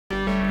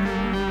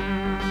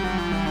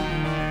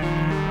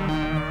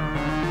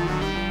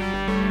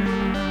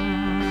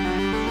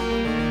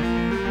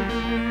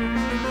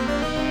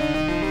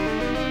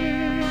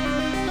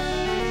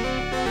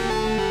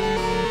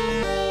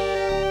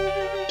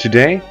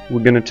Today,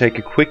 we're gonna take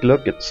a quick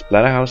look at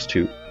Splatterhouse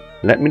 2.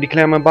 Let me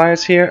declare my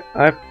bias here,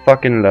 I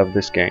fucking love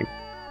this game.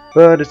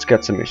 But it's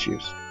got some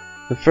issues.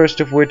 The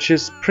first of which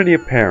is pretty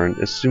apparent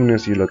as soon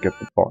as you look at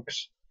the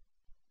box.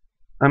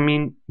 I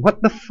mean,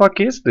 what the fuck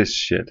is this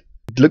shit?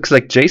 It looks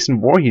like Jason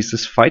Voorhees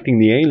is fighting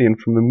the alien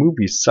from the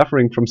movies,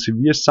 suffering from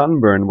severe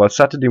sunburn, while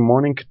Saturday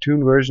morning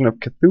cartoon version of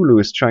Cthulhu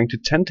is trying to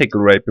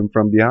tentacle rape him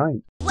from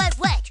behind.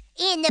 What?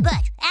 In the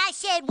butt. I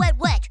said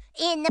what?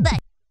 In the butt.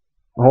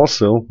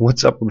 Also,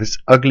 what's up with this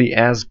ugly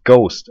ass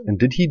ghost, and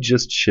did he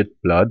just shit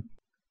blood?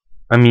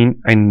 I mean,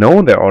 I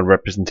know there are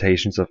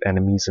representations of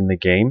enemies in the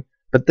game,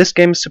 but this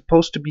game is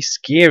supposed to be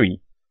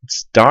scary.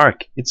 It's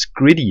dark, it's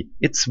gritty,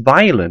 it's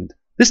violent.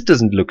 This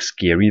doesn't look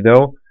scary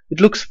though, it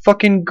looks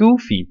fucking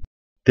goofy.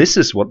 This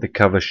is what the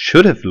cover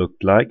should have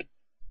looked like.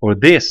 Or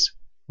this,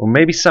 or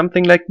maybe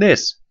something like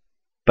this.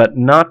 But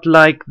not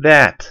like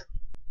that.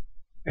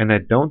 And I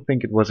don't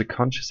think it was a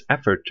conscious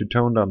effort to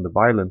tone down the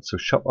violence so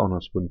shop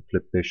owners wouldn't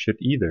flip their shit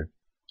either.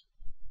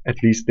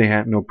 At least they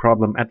had no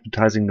problem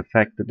advertising the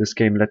fact that this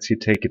game lets you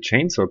take a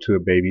chainsaw to a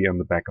baby on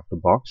the back of the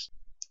box.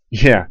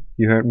 Yeah,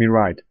 you heard me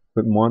right,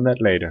 but more on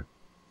that later.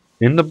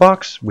 In the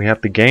box we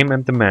have the game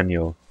and the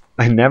manual.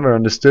 I never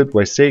understood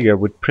why Sega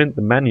would print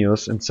the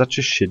manuals in such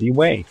a shitty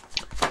way.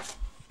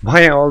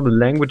 Why are all the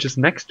languages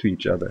next to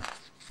each other?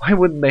 Why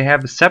wouldn't they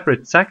have a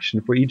separate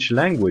section for each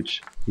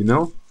language, you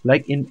know?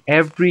 Like in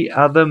every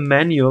other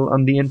manual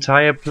on the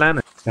entire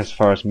planet. As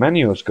far as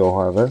manuals go,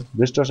 however,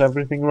 this does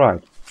everything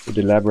right. It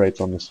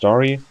elaborates on the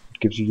story, it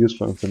gives you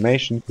useful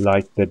information,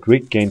 like that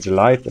Rick gains a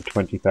life at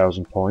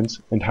 20,000 points,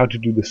 and how to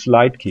do the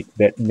slide kick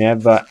that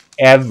never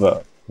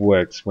ever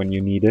works when you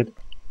need it.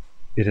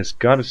 It has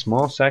got a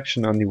small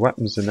section on the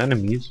weapons and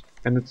enemies,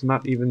 and it's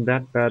not even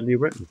that badly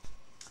written.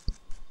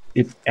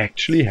 It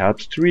actually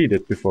helps to read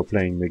it before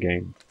playing the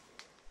game.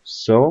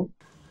 So,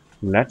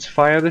 let's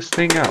fire this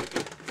thing up.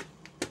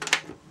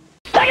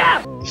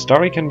 The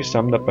story can be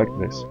summed up like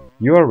this.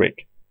 You are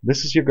Rick.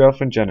 This is your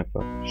girlfriend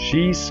Jennifer.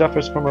 She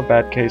suffers from a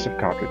bad case of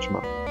cartridge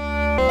mouth.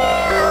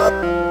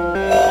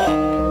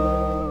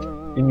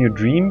 In your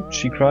dream,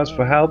 she cries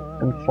for help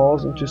and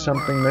falls into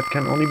something that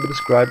can only be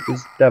described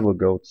as devil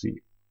goatsy.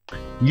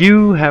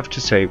 You have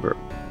to save her.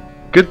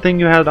 Good thing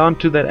you held on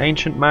to that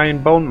ancient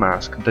Mayan bone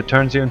mask that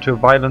turns you into a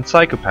violent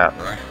psychopath,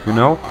 you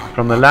know,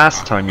 from the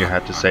last time you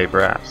had to save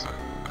her ass.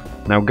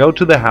 Now go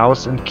to the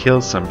house and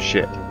kill some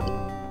shit.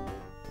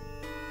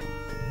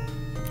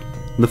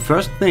 The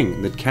first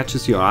thing that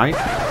catches your eye?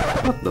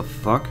 What the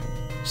fuck?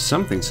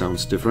 Something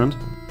sounds different.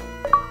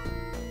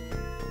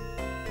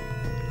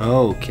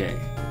 Okay,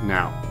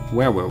 now,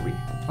 where were we?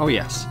 Oh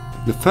yes.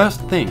 The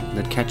first thing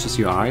that catches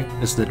your eye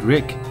is that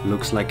Rick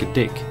looks like a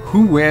dick.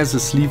 Who wears a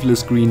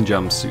sleeveless green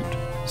jumpsuit?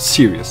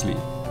 Seriously.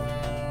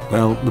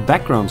 Well, the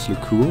backgrounds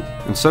look cool,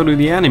 and so do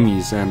the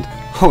enemies, and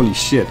holy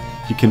shit,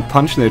 you can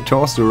punch their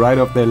torso right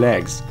off their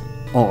legs.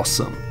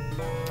 Awesome.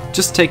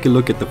 Just take a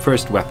look at the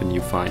first weapon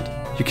you find.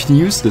 You can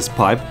use this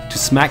pipe to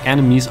smack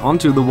enemies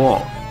onto the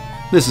wall.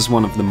 This is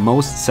one of the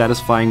most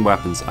satisfying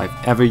weapons I've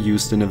ever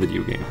used in a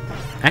video game.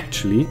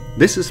 Actually,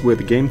 this is where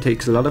the game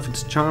takes a lot of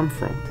its charm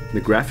from.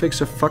 The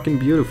graphics are fucking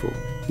beautiful.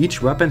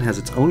 Each weapon has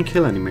its own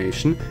kill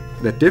animation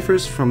that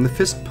differs from the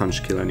fist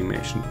punch kill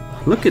animation.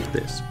 Look at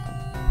this.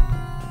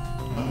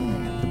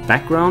 The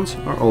backgrounds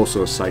are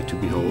also a sight to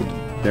behold.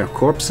 There are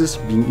corpses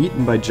being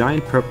eaten by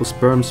giant purple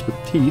sperms with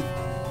teeth.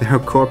 There are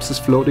corpses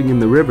floating in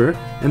the river,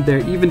 and there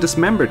are even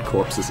dismembered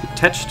corpses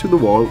attached to the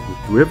wall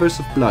with rivers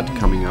of blood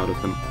coming out of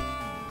them.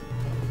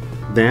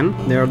 Then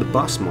there are the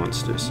boss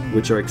monsters,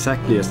 which are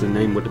exactly as the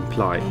name would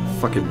imply,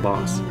 fucking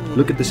boss.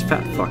 Look at this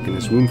fat fuck in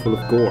his room full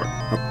of gore.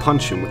 I'll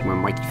punch him with my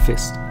mighty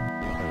fist.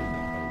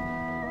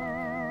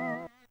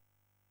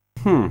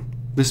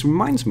 This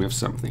reminds me of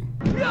something.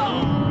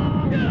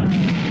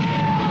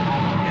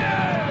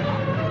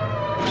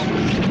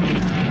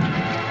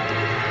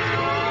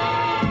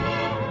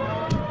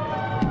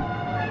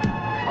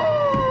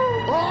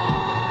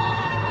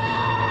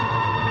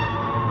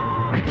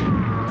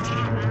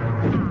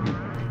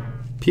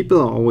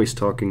 People are always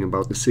talking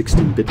about the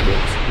 16-bit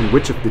wars and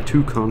which of the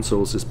two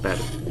consoles is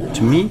better.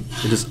 To me,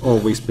 it has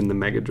always been the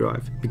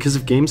MegaDrive, because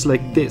of games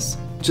like this.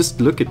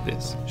 Just look at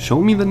this. Show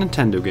me the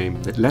Nintendo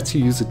game that lets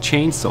you use a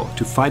chainsaw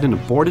to fight an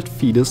aborted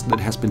fetus that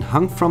has been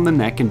hung from the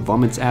neck and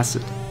vomits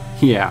acid.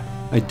 Yeah,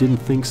 I didn't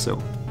think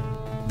so.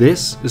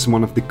 This is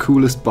one of the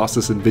coolest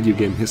bosses in video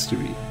game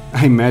history.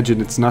 I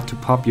imagine it's not too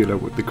popular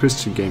with the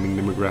Christian gaming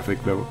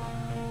demographic though.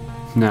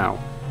 Now,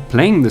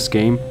 playing this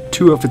game,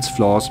 two of its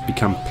flaws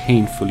become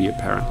painfully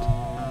apparent.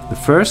 The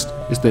first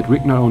is that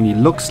Rick not only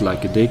looks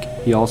like a dick,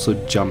 he also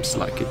jumps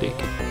like a dick.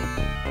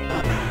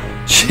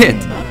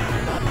 Shit!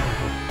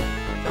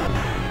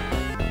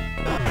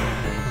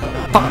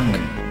 Fuck!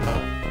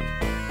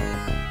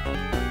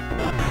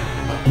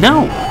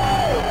 No!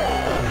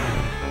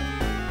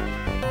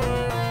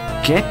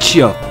 Get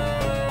your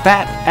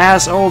fat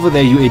ass over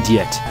there, you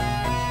idiot!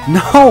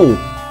 No!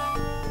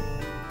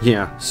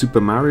 Yeah,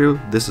 Super Mario,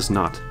 this is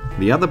not.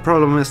 The other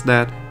problem is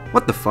that...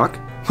 What the fuck?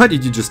 Why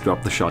did you just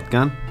drop the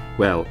shotgun?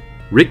 Well,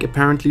 Rick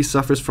apparently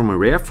suffers from a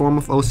rare form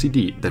of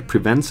OCD that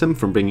prevents him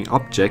from bringing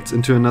objects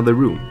into another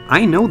room.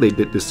 I know they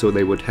did this so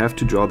they would have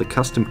to draw the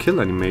custom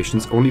kill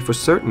animations only for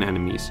certain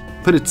enemies,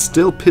 but it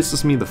still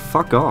pisses me the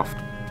fuck off.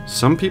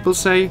 Some people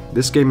say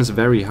this game is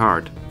very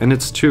hard, and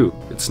it's true,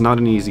 it's not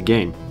an easy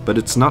game, but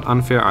it's not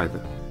unfair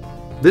either.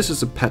 This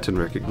is a pattern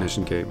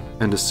recognition game,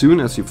 and as soon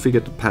as you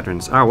figured the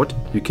patterns out,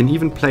 you can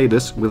even play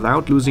this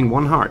without losing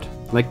one heart,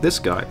 like this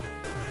guy.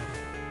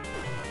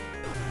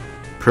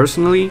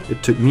 Personally,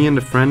 it took me and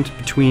a friend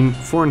between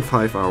 4 and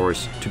 5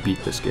 hours to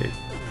beat this game.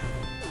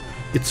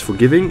 It's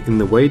forgiving in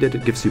the way that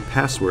it gives you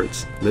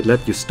passwords that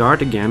let you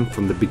start again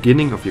from the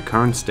beginning of your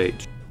current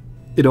stage.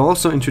 It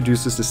also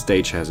introduces the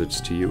stage hazards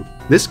to you.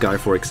 This guy,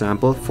 for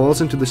example, falls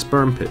into the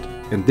sperm pit,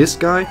 and this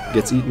guy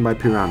gets eaten by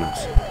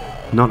piranhas.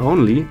 Not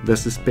only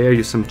does this spare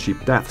you some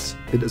cheap deaths,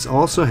 it is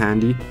also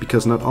handy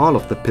because not all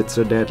of the pits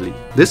are deadly.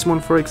 This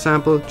one, for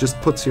example, just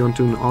puts you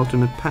onto an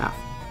alternate path.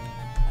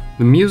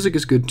 The music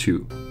is good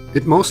too.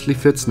 It mostly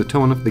fits the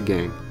tone of the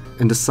game,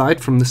 and aside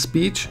from the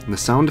speech, the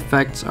sound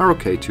effects are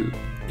okay too.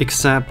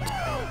 Except,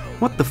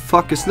 what the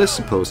fuck is this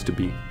supposed to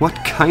be? What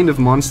kind of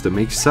monster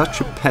makes such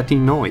a petty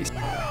noise?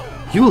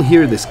 You will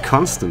hear this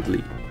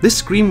constantly. This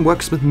scream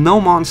works with no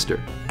monster,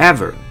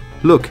 ever.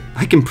 Look,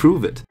 I can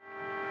prove it.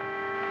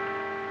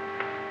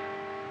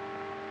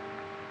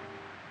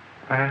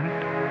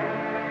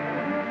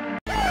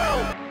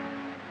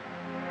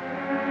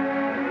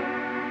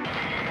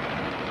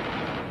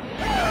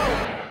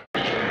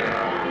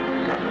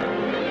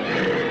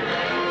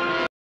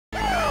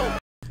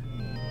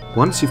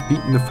 Once you've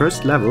beaten the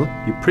first level,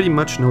 you pretty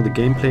much know the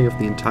gameplay of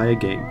the entire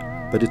game,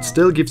 but it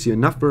still gives you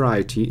enough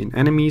variety in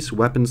enemies,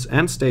 weapons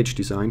and stage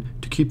design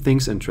to keep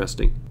things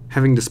interesting.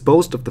 Having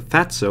disposed of the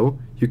fatso,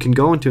 you can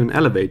go into an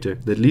elevator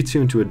that leads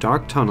you into a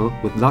dark tunnel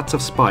with lots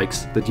of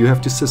spikes that you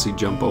have to sissy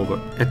jump over.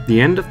 At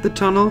the end of the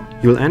tunnel,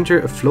 you'll enter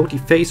a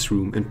floaty face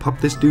room and pop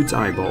this dude's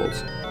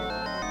eyeballs.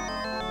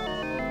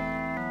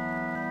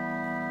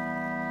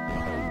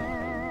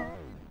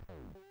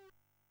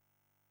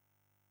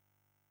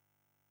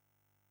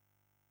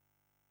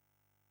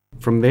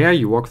 From there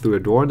you walk through a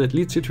door that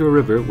leads you to a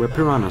river where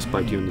piranhas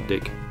bite you in the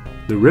dick.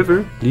 The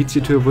river leads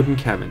you to a wooden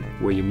cabin,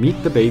 where you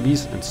meet the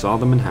babies and saw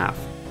them in half.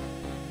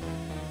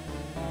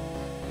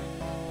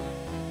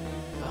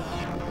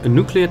 A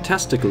nuclear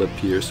testicle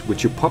appears,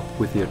 which you pop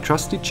with your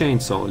trusty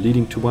chainsaw,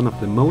 leading to one of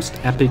the most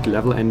epic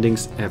level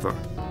endings ever.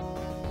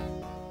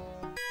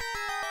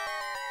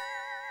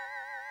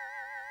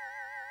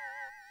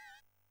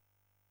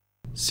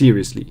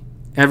 Seriously,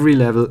 every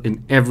level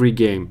in every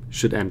game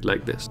should end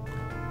like this.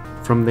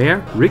 From there,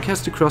 Rick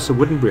has to cross a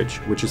wooden bridge,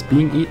 which is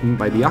being eaten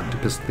by the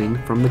octopus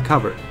thing from the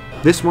cover.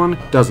 This one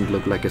doesn't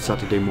look like a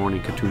Saturday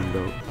morning cartoon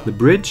though. The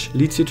bridge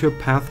leads you to a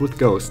path with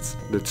ghosts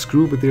that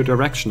screw with your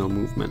directional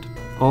movement.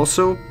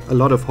 Also, a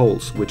lot of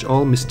holes, which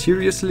all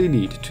mysteriously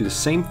lead to the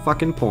same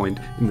fucking point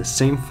in the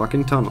same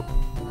fucking tunnel.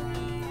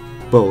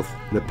 Both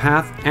the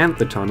path and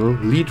the tunnel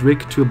lead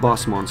Rick to a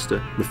boss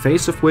monster, the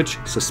face of which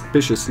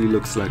suspiciously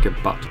looks like a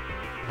butt.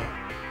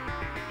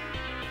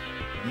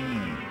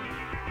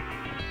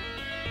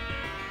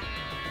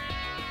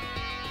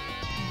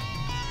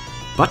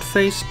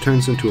 Buttface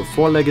turns into a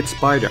four-legged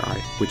spider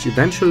eye, which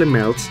eventually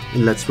melts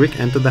and lets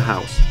Rick enter the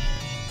house.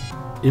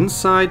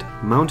 Inside,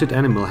 mounted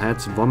animal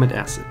heads vomit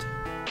acid.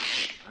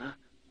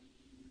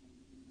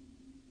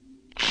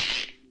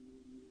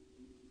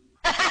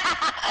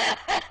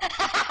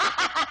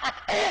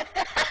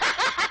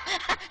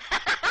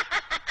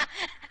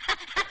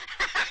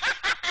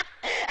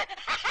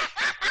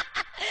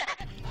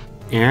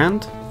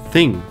 And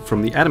Thing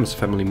from the Addams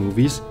Family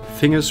movies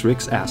fingers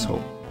Rick's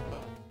asshole.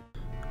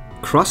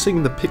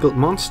 Crossing the pickled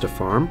monster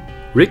farm,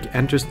 Rick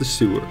enters the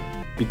sewer,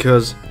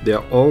 because there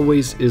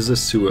always is a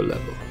sewer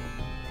level.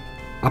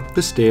 Up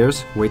the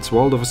stairs waits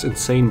Waldorf's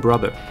insane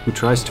brother, who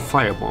tries to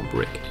firebomb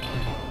Rick.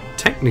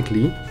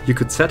 Technically, you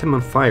could set him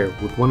on fire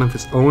with one of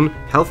his own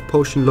health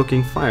potion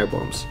looking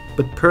firebombs,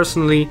 but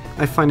personally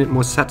I find it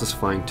more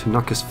satisfying to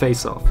knock his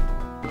face off.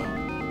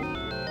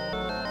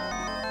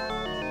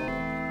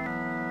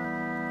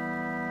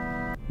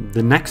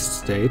 The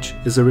next stage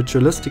is a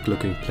ritualistic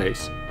looking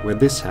place, where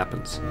this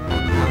happens.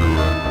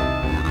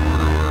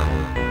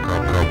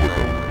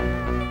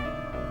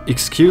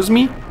 Excuse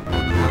me?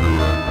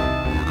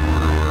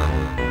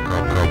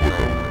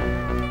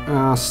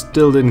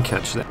 Still didn't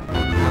catch that.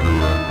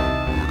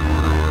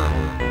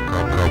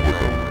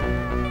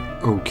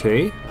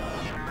 Okay.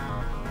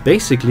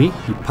 Basically,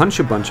 you punch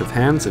a bunch of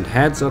hands and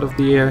heads out of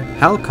the air,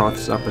 hell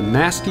coughs up a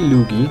nasty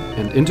loogie,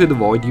 and into the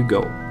void you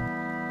go.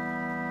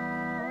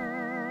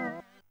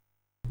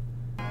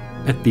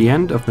 At the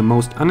end of the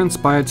most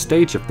uninspired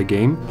stage of the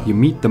game, you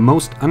meet the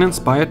most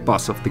uninspired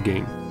boss of the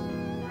game.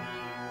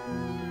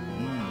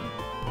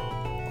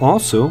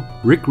 Also,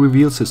 Rick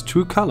reveals his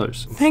true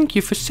colors. Thank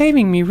you for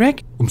saving me,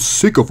 Rick. I'm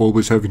sick of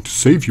always having to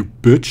save you,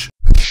 bitch.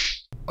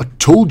 I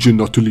told you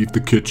not to leave the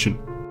kitchen.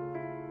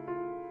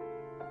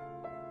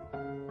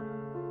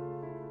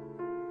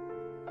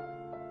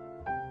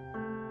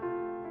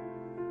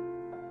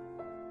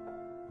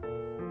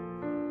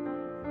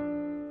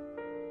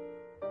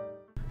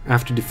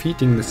 After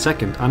defeating the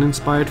second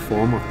uninspired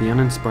form of the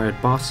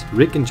uninspired boss,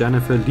 Rick and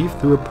Jennifer leave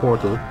through a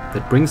portal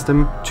that brings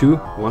them to,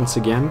 once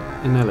again,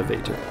 an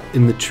elevator.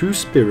 In the true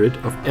spirit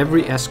of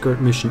every escort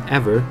mission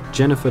ever,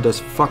 Jennifer does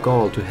fuck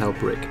all to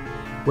help Rick.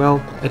 Well,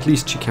 at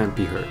least she can't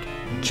be hurt.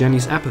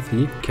 Jenny's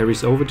apathy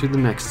carries over to the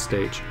next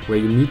stage, where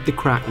you meet the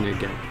Kraken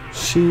again.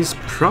 She's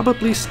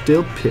probably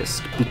still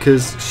pissed,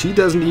 because she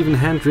doesn't even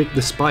hand Rick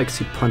the spikes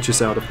he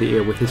punches out of the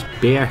air with his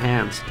bare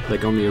hands,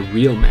 like only a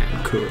real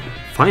man could.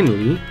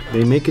 Finally,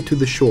 they make it to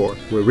the shore,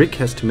 where Rick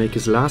has to make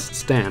his last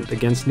stand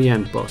against the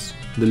end boss,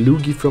 the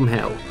Loogie from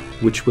Hell,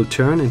 which will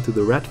turn into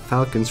the Red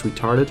Falcon's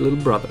retarded little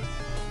brother.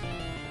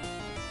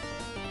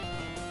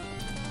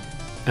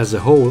 As a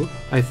whole,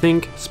 I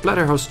think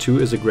Splatterhouse 2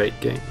 is a great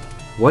game.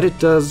 What it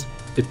does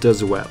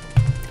well.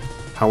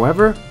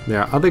 However,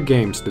 there are other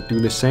games that do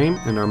the same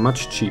and are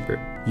much cheaper.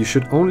 You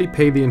should only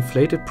pay the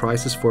inflated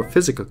prices for a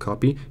physical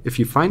copy if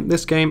you find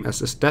this game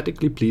as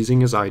aesthetically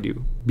pleasing as I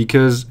do.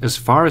 Because as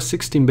far as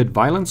 16-bit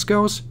violence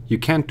goes, you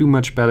can't do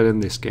much better than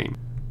this game.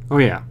 Oh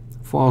yeah,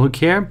 for all who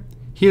care,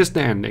 here's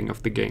the ending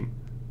of the game.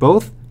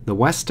 Both the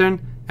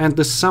Western and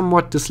the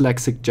somewhat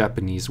dyslexic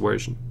Japanese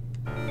version.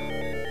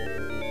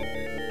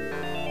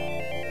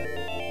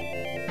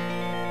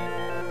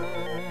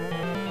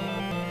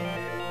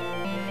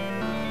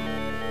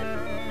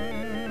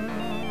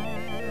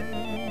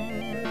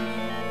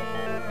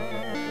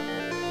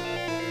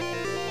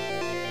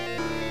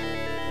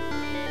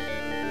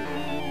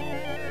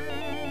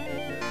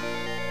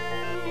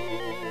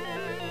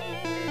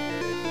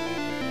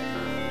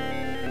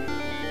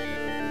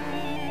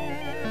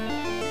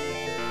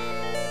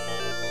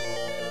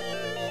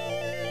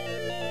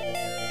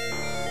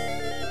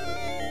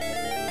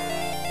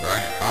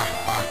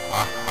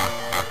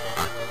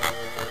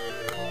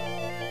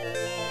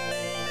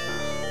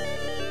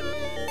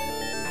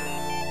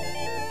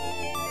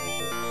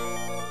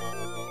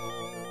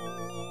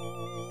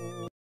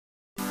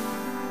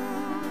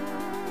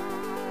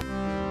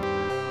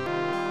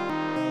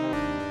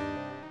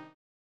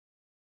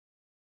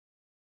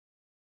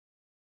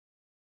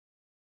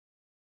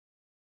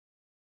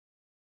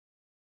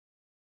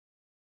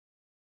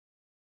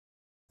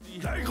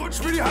 Gleich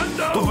rutscht mir die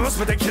Hand auf. Du wirst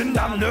mit den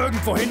Kindern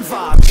nirgendwo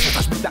hinfahren. Ich werde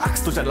euch mit der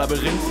Axt durch ein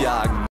Labyrinth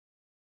jagen.